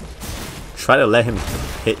you try to let him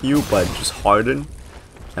hit you, but just harden,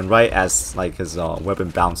 and right as like his weapon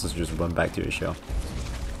bounces, just run back to your shell.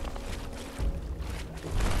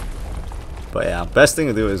 But yeah, best thing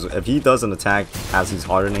to do is if he does an attack as he's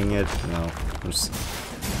hardening it, you know, just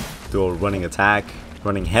do a running attack,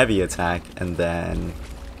 running heavy attack, and then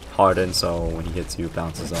harden, so when he hits you,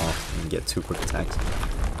 bounces off, and you get 2 quick attacks.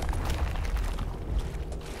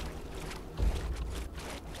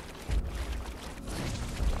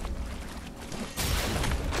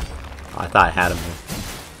 I thought I had him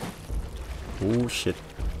here. Oh shit.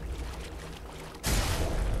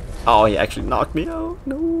 Oh, he actually knocked me out.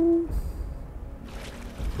 No.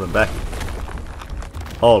 Run back.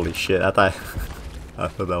 Holy shit, I thought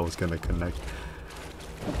that was gonna connect.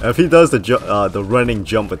 If he does the running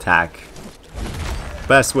jump attack,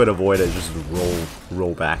 best way to avoid it is just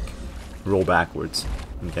roll backwards.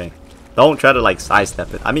 Okay, don't try to like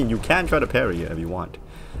sidestep it. I mean, you can try to parry it if you want.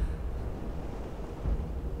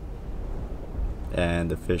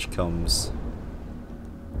 And the fish comes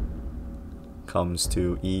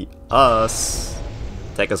to eat us.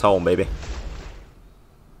 Take us home, baby.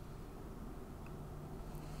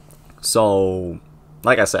 So,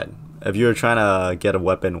 like I said, if you're trying to get a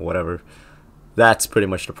weapon or whatever, that's pretty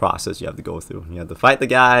much the process you have to go through. You have to fight the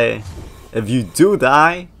guy. If you do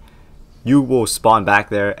die, you will spawn back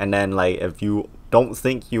there, and then like if you don't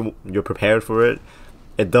think you're prepared for it,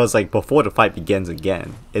 it does, like before the fight begins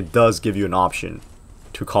again, it does give you an option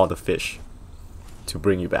to call the fish to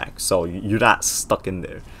bring you back, so you're not stuck in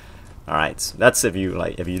there. Alright, so that's if you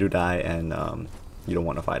do die and you don't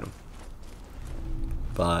want to fight him.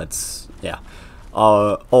 But yeah,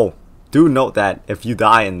 oh, do note that if you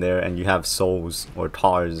die in there and you have souls or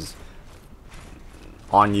tars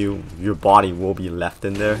on you, your body will be left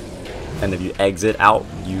in there, and if you exit out,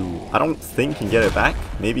 I don't think you can get it back.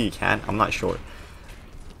 Maybe you can, I'm not sure,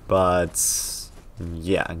 but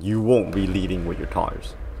Yeah, you won't be leaving with your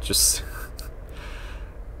tars. Just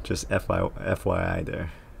FYI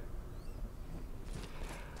there.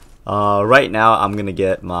 Right now I'm gonna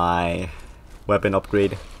get my weapon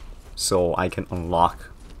upgrade so I can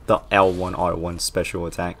unlock the L1R1 special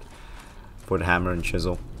attack for the hammer and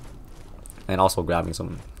chisel, and also grabbing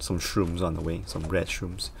some shrooms on the way, some red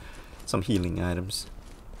shrooms, some healing items.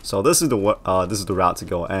 So this is the route to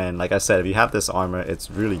go, and like I said, if you have this armor,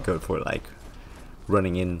 it's really good for like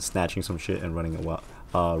running in, snatching some shit, and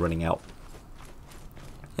running out.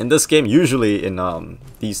 In this game, usually in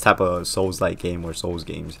these type of Souls-like game or Souls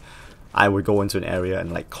games, I would go into an area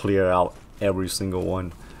and like clear out every single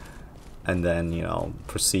one, and then, you know,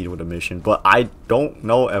 proceed with the mission. But I don't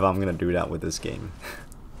know if I'm gonna do that with this game.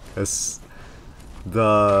 Because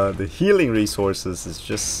the healing resources is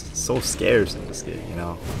just so scarce in this game, you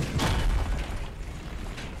know.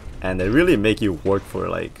 And they really make you work for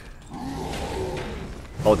like...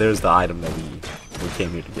 Oh, there's the item that we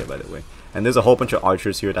came here to get, by the way. And there's a whole bunch of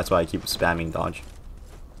archers here, that's why I keep spamming dodge.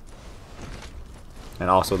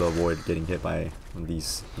 And also to avoid getting hit by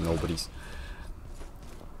these nobodies.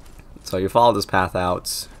 So you follow this path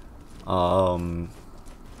out. You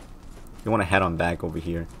want to head on back over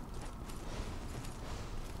here.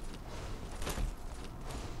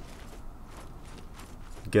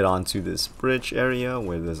 Get onto this bridge area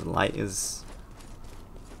where this light is.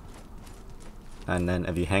 And then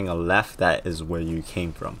if you hang a left, that is where you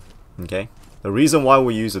came from. Okay? The reason why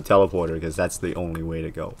we use a teleporter, because that's the only way to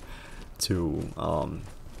go to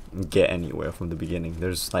get anywhere from the beginning.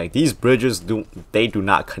 There's like, these bridges do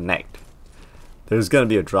not connect. There's gonna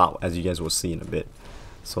be a drop, as you guys will see in a bit.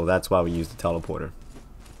 So that's why we use the teleporter.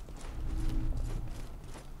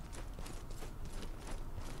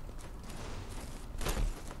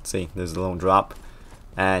 See, there's a little drop,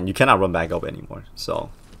 and you cannot run back up anymore. So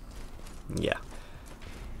yeah,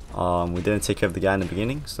 we didn't take care of the guy in the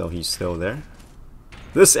beginning, so he's still there.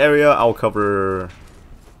 This area I'll cover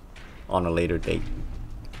on a later date.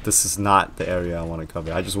 This is not the area I want to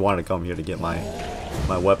cover. I just wanted to come here to get my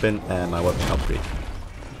weapon and my weapon upgrade.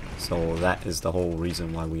 So that is the whole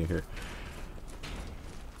reason why we are here.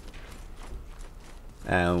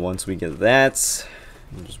 And once we get that,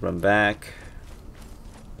 you just run back.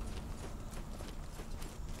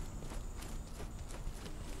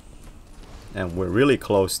 And we're really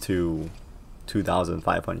close to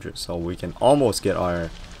 2,500, so we can almost get our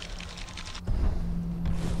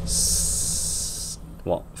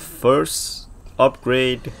first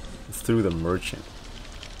upgrade through the merchant.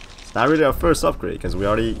 It's not really our first upgrade because we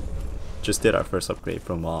already just did our first upgrade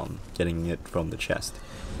from getting it from the chest.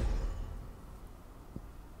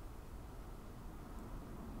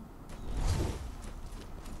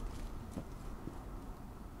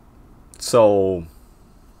 So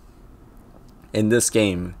in this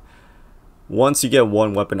game, once you get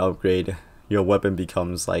one weapon upgrade, your weapon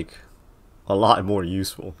becomes like a lot more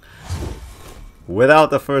useful. Without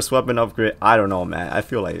the first weapon upgrade, I don't know, man. I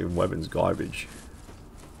feel like the weapon's garbage.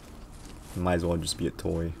 It might as well just be a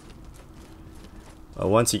toy. But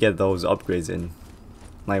once you get those upgrades in,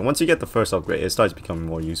 like once you get the first upgrade, it starts becoming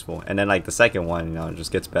more useful. And then like the second one, you know, it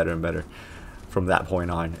just gets better and better from that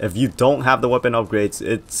point on. If you don't have the weapon upgrades,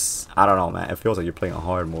 it's, I don't know, man. It feels like you're playing a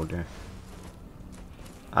hard mode there.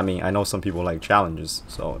 I mean, I know some people like challenges,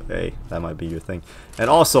 so hey, that might be your thing. And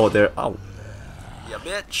also there, oh, yeah,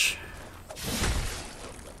 bitch.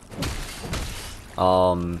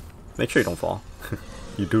 Make sure you don't fall.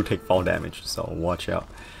 You do take fall damage, so watch out.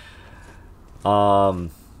 Where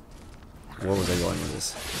was I going with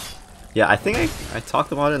this? Yeah, I think I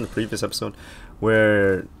talked about it in the previous episode,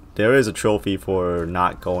 where there is a trophy for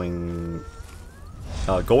not going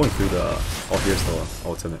through the, oh, here's the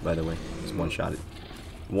ultimate, by the way. Just one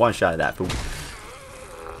shot at that fool.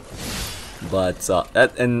 But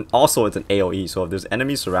and also it's an AoE, so if there's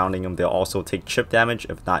enemies surrounding them, they'll also take chip damage.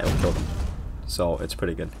 If not, it'll kill them. So it's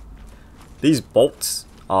pretty good. These bolts,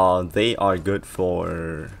 they are good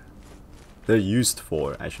for, they're used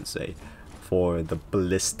for, I should say, for the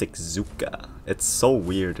ballistic Zuka. It's so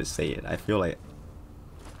weird to say it. I feel like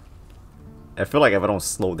if I don't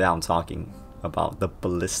slow down talking about the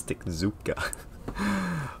ballistic Zuka,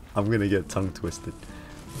 I'm gonna get tongue twisted.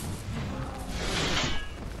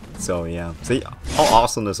 So yeah, see how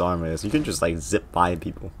awesome this armor is. You can just like zip by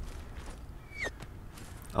people.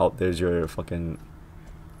 Oh, there's your fucking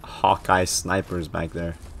Hawkeye snipers back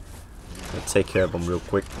there. Let's take care of them real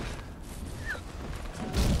quick.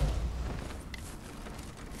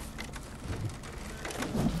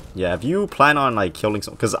 Yeah, if you plan on like killing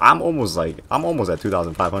some, because I'm almost at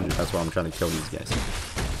 2,500. That's why I'm trying to kill these guys,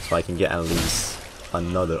 so I can get at least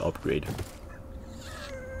another upgrade.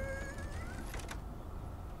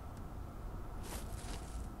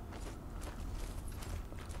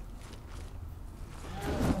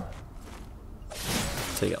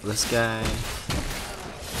 take out this guy.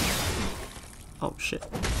 Oh shit.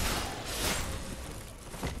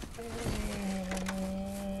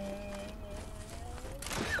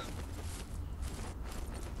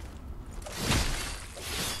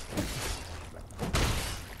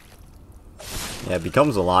 Yeah, it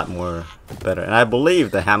becomes a lot more better. And I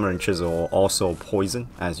believe the hammer and chisel will also poison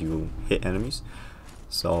as you hit enemies.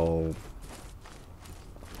 So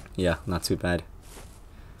yeah, not too bad.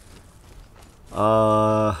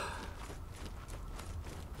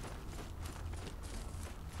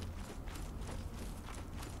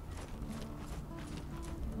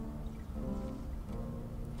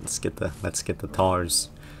 Let's get the tars.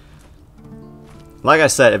 Like I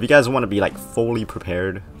said, if you guys want to be like fully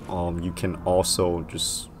prepared, you can also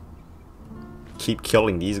just keep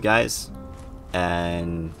killing these guys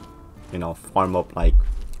and, you know, farm up like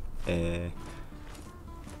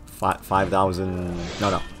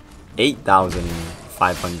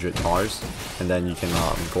 8,500 tars, and then you can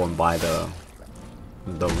go and buy the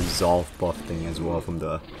resolve buff thing as well from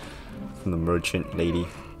the merchant lady,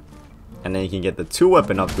 and then you can get the 2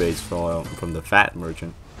 weapon upgrades from the fat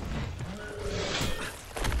merchant.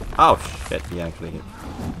 Oh shit, he actually hit.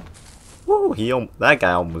 Woo, that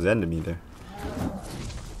guy almost ended me there.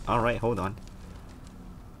 Alright, hold on.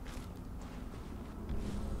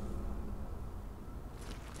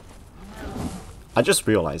 I just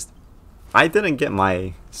realized I didn't get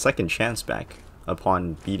my second chance back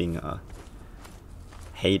upon beating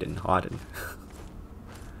Hadern.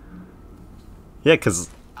 Yeah,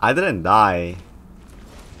 cause I didn't die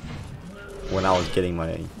when I was getting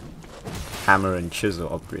my hammer and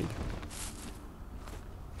chisel upgrade.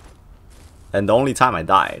 And the only time I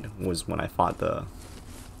died was when I fought the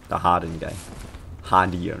Hadern guy.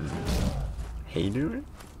 Hadern. Hadern?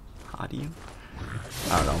 Hadern?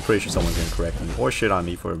 I don't know, I'm pretty sure someone's gonna correct me or shit on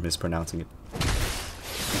me for mispronouncing it.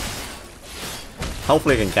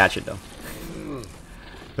 Hopefully I can catch it though.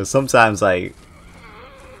 Because sometimes I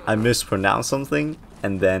mispronounce something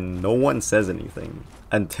and then no one says anything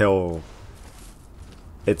until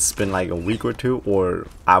it's been like a week or two, or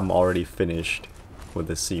I'm already finished with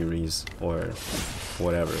the series or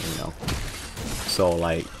whatever, you know. So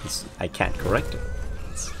like I can't correct it.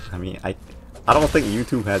 I mean, I don't think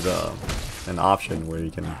YouTube has an option where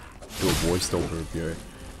you can do a voice over of your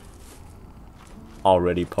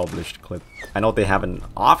already published clip. I know they have an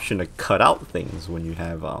option to cut out things when you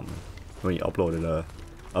have when you uploaded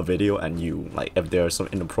a video, and you like, if there's some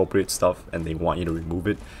inappropriate stuff and they want you to remove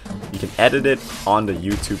it, you can edit it on the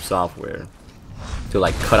YouTube software to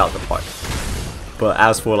like cut out the part. But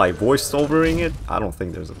as for like voice overing it, I don't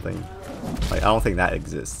think there's a thing. Like, I don't think that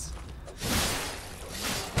exists.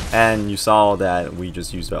 And you saw that we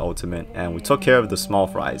just used our ultimate and we took care of the small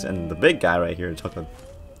fries, and the big guy right here took a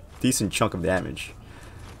decent chunk of damage.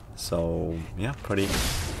 So yeah, pretty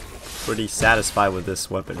satisfied with this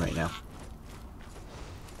weapon right now.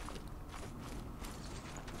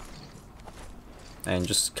 And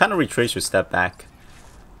just kind of retrace your step back,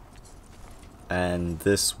 and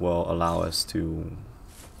this will allow us to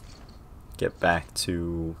get back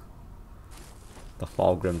to the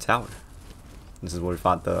Fallgrim tower. This is where we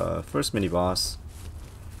fought the first mini boss.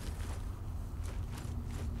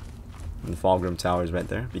 And the Fallgrim tower is right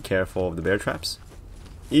there. Be careful of the bear traps.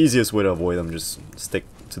 Easiest way to avoid them, just stick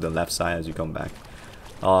to the left side as you come back.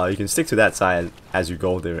 You can stick to that side as you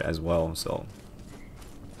go there as well, so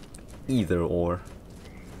either or.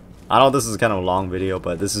 I know this is kind of a long video,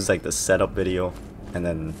 but this is like the setup video, and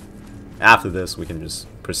then after this we can just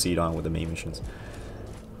proceed on with the main missions.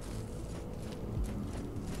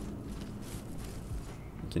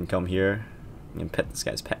 You can come here and pet this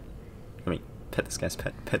guy's pet. I mean, pet this guy's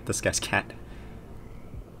pet. Pet this guy's cat.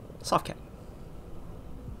 Soft cat.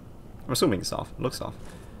 I'm assuming it's soft. It looks soft.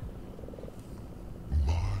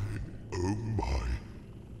 My, oh my.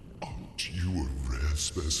 Aren't you a rare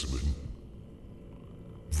specimen?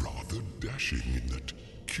 Rather dashing in that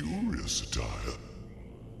curious attire.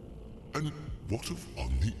 And what of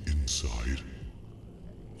on the inside?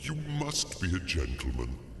 You must be a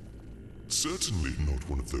gentleman. Certainly not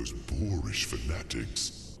one of those boorish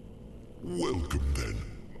fanatics. Welcome then.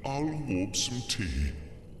 I'll warm some tea.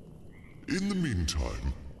 In the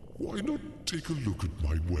meantime, why not take a look at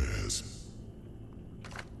my wares?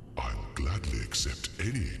 I'll gladly accept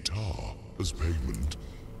any tar as payment.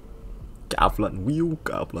 Goblin wheel,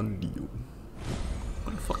 goblin deal.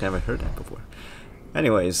 What the fuck, I haven't heard that before.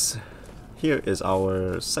 Anyways, here is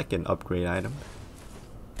our second upgrade item.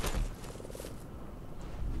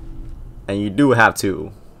 And you do have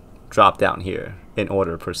to drop down here in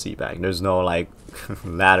order to proceed back. There's no like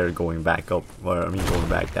ladder going back up, or I mean going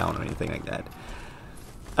back down or anything like that.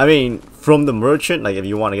 I mean, from the merchant, like if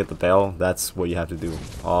you want to get the bell, that's what you have to do.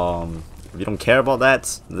 If you don't care about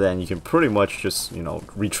that, then you can pretty much just, you know,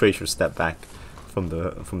 retrace your step back from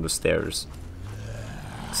the stairs.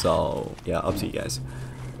 So yeah, up to you guys.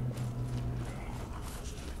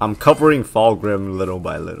 I'm covering Fallgrim little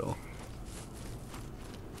by little.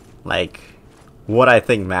 Like, what I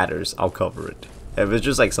think matters, I'll cover it. If it's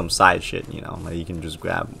just like some side shit, you know, like you can just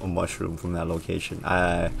grab a mushroom from that location.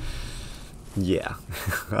 Yeah,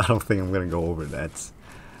 I don't think I'm gonna go over that.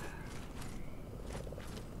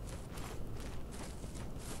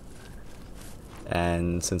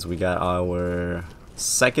 And since we got our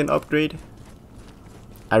second upgrade,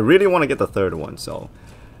 I really want to get the third one, so.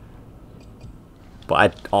 But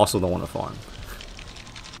I also don't want to farm.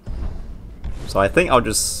 So I think I'll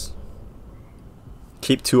just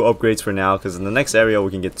keep 2 upgrades for now, because in the next area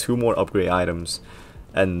we can get 2 more upgrade items.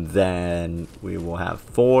 And then we will have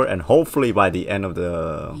 4, and hopefully by the end of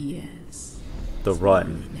the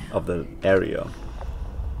run of the area,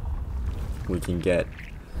 we can get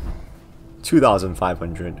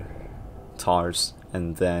 2,500 tars,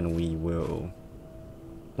 and then we will,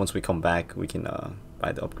 once we come back, we can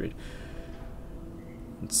buy the upgrade.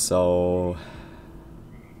 So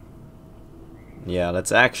yeah,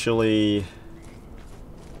 let's actually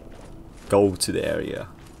go to the area,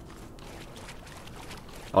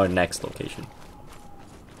 our next location.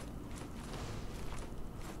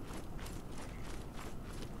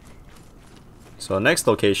 So our next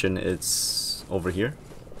location, it's over here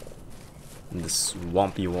in this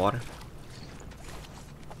swampy water.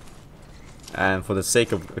 And for the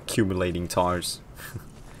sake of accumulating tars,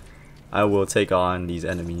 I will take on these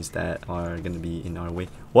enemies that are going to be in our way.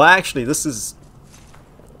 Well, actually, this is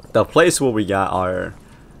the place where we got our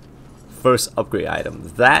first upgrade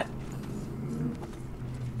item. That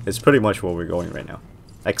is pretty much where we're going right now,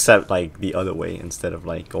 except like the other way. Instead of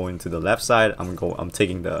like going to the left side, I'm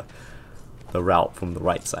taking the route from the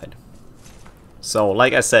right side. So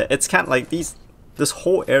like I said, it's kind of like this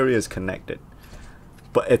whole area is connected,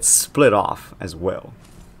 but it's split off as well.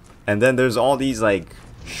 And then there's all these like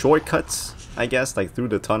shortcuts, I guess, like through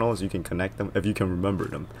the tunnels. You can connect them if you can remember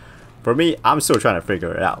them. For me, I'm still trying to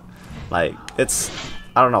figure it out. Like, it's,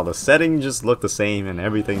 I don't know, the setting just look the same and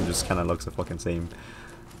everything just kind of looks the fucking same.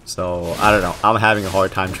 So I don't know, I'm having a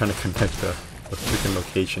hard time trying to connect the freaking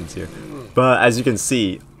locations here. But as you can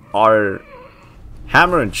see, our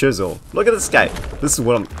hammer and chisel, look at this guy. This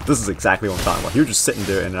is exactly what I'm talking about. He was just sitting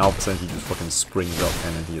there and then all of a sudden he just fucking springs up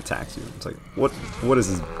and then he attacks you. It's like, what is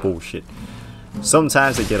this bullshit?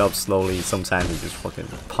 Sometimes they get up slowly, sometimes they just fucking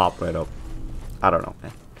pop right up. I don't know,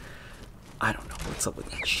 man. I don't know what's up with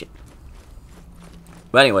that shit.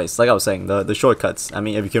 But anyways, like I was saying, the shortcuts. I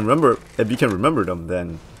mean, if you can remember them,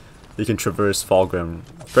 then you can traverse Fallgrim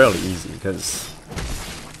fairly easy, because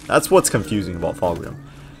that's what's confusing about Fallgrim.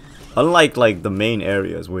 Unlike like the main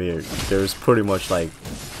areas where there's pretty much like,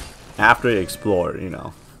 after you explore, you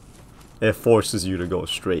know, it forces you to go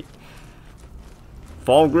straight.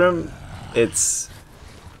 Fallgrim, it's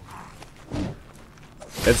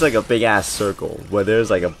like a big ass circle where there's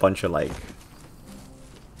like a bunch of like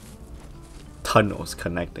tunnels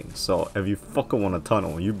connecting. So if you fucking want a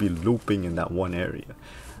tunnel, you'd be looping in that one area.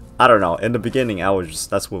 I don't know, in the beginning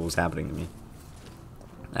that's what was happening to me.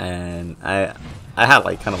 And I had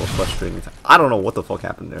like kind of a frustrating time. I don't know what the fuck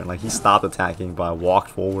happened there. Like, he stopped attacking, but I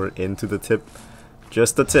walked forward into the tip,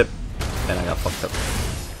 just the tip, and I got fucked up.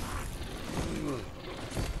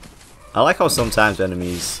 I like how sometimes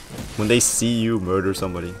enemies, when they see you murder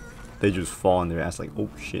somebody, they just fall on their ass like, oh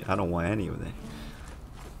shit, I don't want any of that.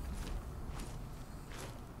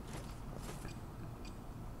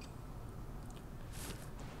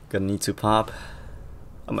 Gonna need to pop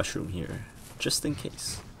a mushroom here, just in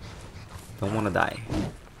case. Don't want to die.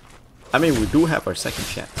 I mean, we do have our second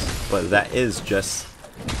chance, but that is just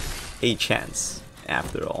a chance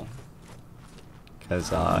after all.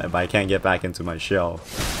 Because if I can't get back into my shell,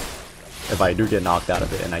 if I do get knocked out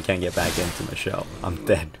of it and I can't get back into my shell, I'm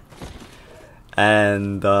dead.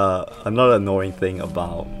 And another annoying thing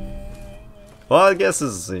about, well, I guess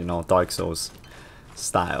is, you know, Dark Souls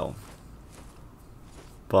style,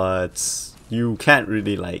 but you can't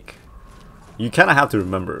really like, you kind of have to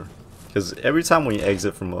remember, because every time when you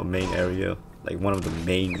exit from a main area, like one of the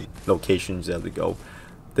main locations you have to go,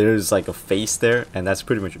 there's like a face there, and that's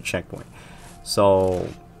pretty much a checkpoint. So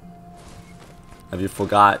if you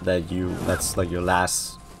forgot that that's like your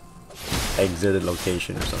last exited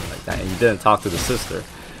location or something like that, and you didn't talk to the sister,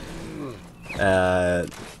 and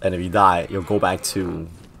if you die, you'll go back to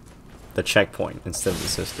the checkpoint instead of the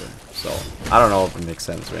sister. So I don't know if it makes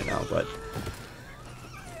sense right now, but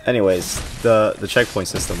anyways, the checkpoint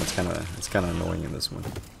system is kind of annoying in this one.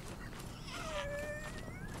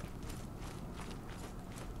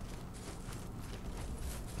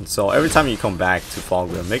 And so every time you come back to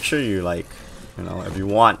Fallgrim, make sure you like, you know, if you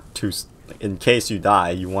want to, in case you die,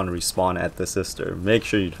 you want to respawn at the sister. Make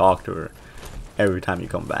sure you talk to her every time you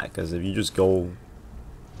come back, because if you just go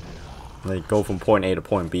from point A to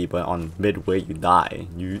point B, but on midway you die,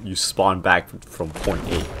 you spawn back from point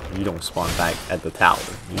A. You don't spawn back at the tower.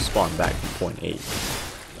 You spawn back from point A.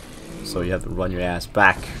 So you have to run your ass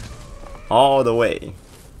back all the way.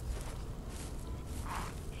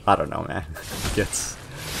 I don't know, man.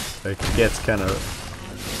 It gets kind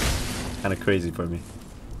of crazy for me.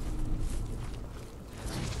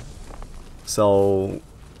 So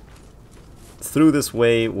through this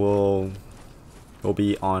way we'll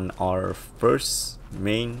be on our first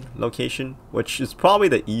main location, which is probably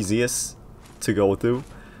the easiest to go through.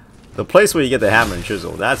 The place where you get the hammer and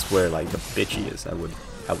chisel, that's where like the bitchy is, I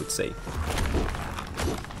would say.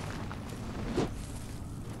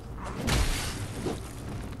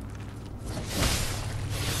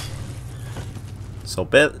 So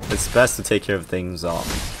it's best to take care of things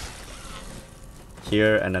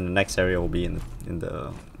here, and then the next area will be in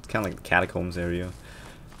the kind of like the catacombs area.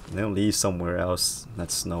 And they'll leave somewhere else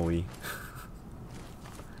that's snowy.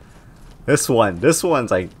 This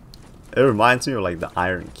one's like, it reminds me of like the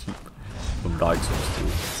Iron Keep from Dark Souls 2.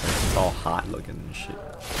 It's all hot looking and shit.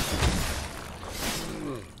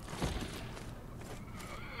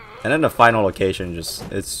 And then the final location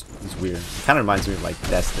it's weird. It kind of reminds me of like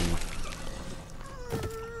Destiny.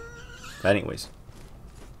 But anyways,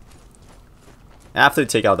 after you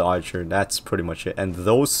take out the archer, that's pretty much it. And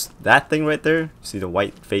that thing right there, see the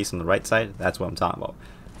white face on the right side? That's what I'm talking about.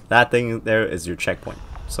 That thing there is your checkpoint.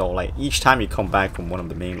 So like each time you come back from one of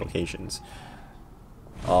the main locations,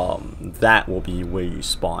 that will be where you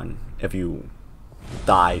spawn if you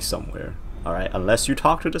die somewhere. Alright, unless you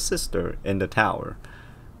talk to the sister in the tower,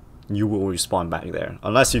 you will respawn back there.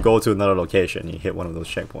 Unless you go to another location and you hit one of those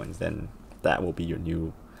checkpoints, then that will be your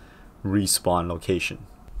new respawn location.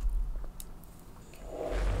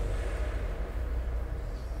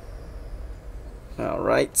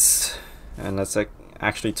 Alright, and let's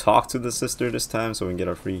actually talk to the sister this time so we can get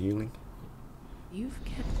our free healing. You've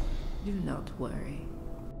kept... Do not worry.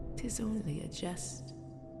 'Tis only a jest.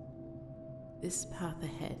 This path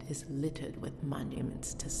ahead is littered with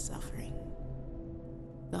monuments to suffering.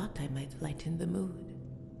 Thought I might lighten the mood.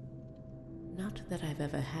 Not that I've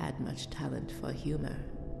ever had much talent for humor.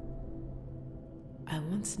 I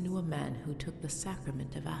once knew a man who took the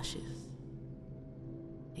sacrament of ashes.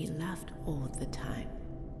 He laughed all the time.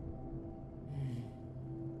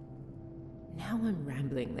 Now I'm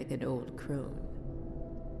rambling like an old crone.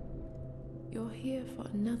 You're here for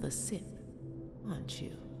another sip, aren't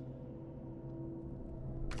you?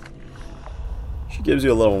 She gives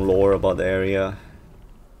you a little lore about the area.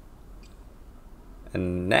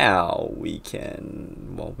 And now we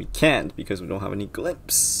can... well, we can't because we don't have any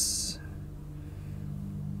glimpse.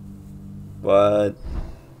 But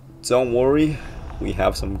don't worry, we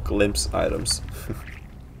have some glimpse items.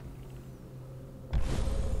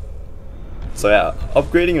 So yeah,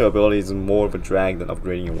 upgrading your ability is more of a drag than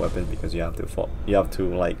upgrading your weapon because you have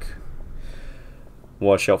to like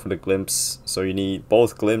watch out for the glimpse. So you need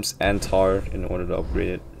both glimpse and tar in order to upgrade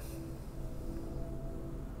it.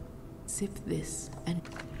 Sip this and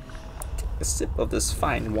take a sip of this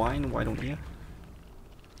fine wine, why don't you?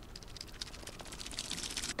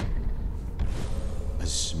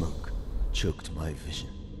 As smoke choked my vision,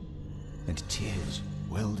 and tears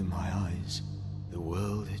welled in my eyes, the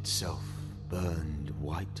world itself burned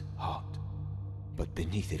white hot. But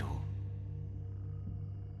beneath it all,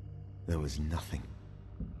 there was nothing.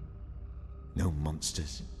 No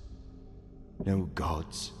monsters, no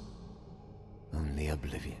gods, only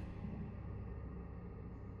oblivion.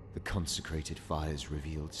 The consecrated fires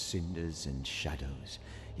revealed cinders and shadows,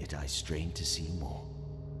 yet I strained to see more.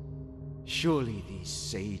 Surely these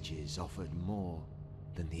sages offered more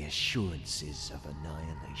than the assurances of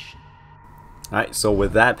annihilation. Alright, so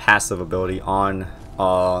with that passive ability on,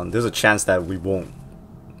 there's a chance that we won't,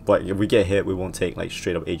 but if we get hit, we won't take like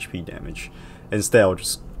straight up HP damage. Instead, it'll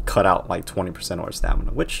just cut out like 20% of our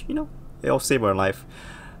stamina, which, you know, it'll save our life.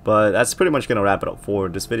 But that's pretty much gonna wrap it up for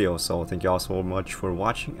this video. So thank you all so much for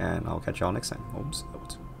watching, and I'll catch y'all next time. Oops.